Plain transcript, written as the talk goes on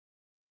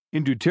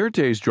In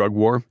Dutertes' drug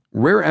war,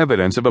 rare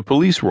evidence of a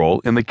police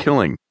role in the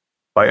killing.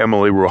 By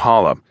Emily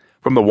Rauhala.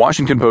 From the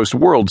Washington Post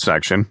World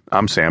section,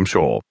 I'm Sam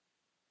Scholl.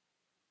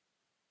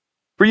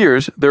 For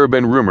years, there have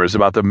been rumors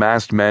about the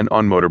masked men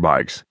on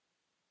motorbikes.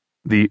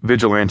 The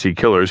vigilante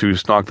killers who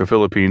stalk the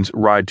Philippines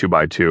ride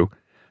 2x2,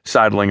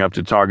 sidling up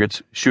to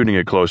targets, shooting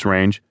at close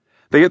range.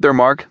 They hit their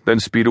mark, then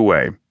speed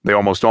away. They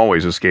almost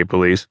always escape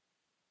police.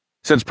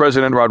 Since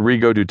President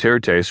Rodrigo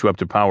Dutertes swept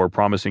to power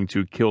promising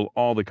to kill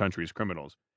all the country's criminals,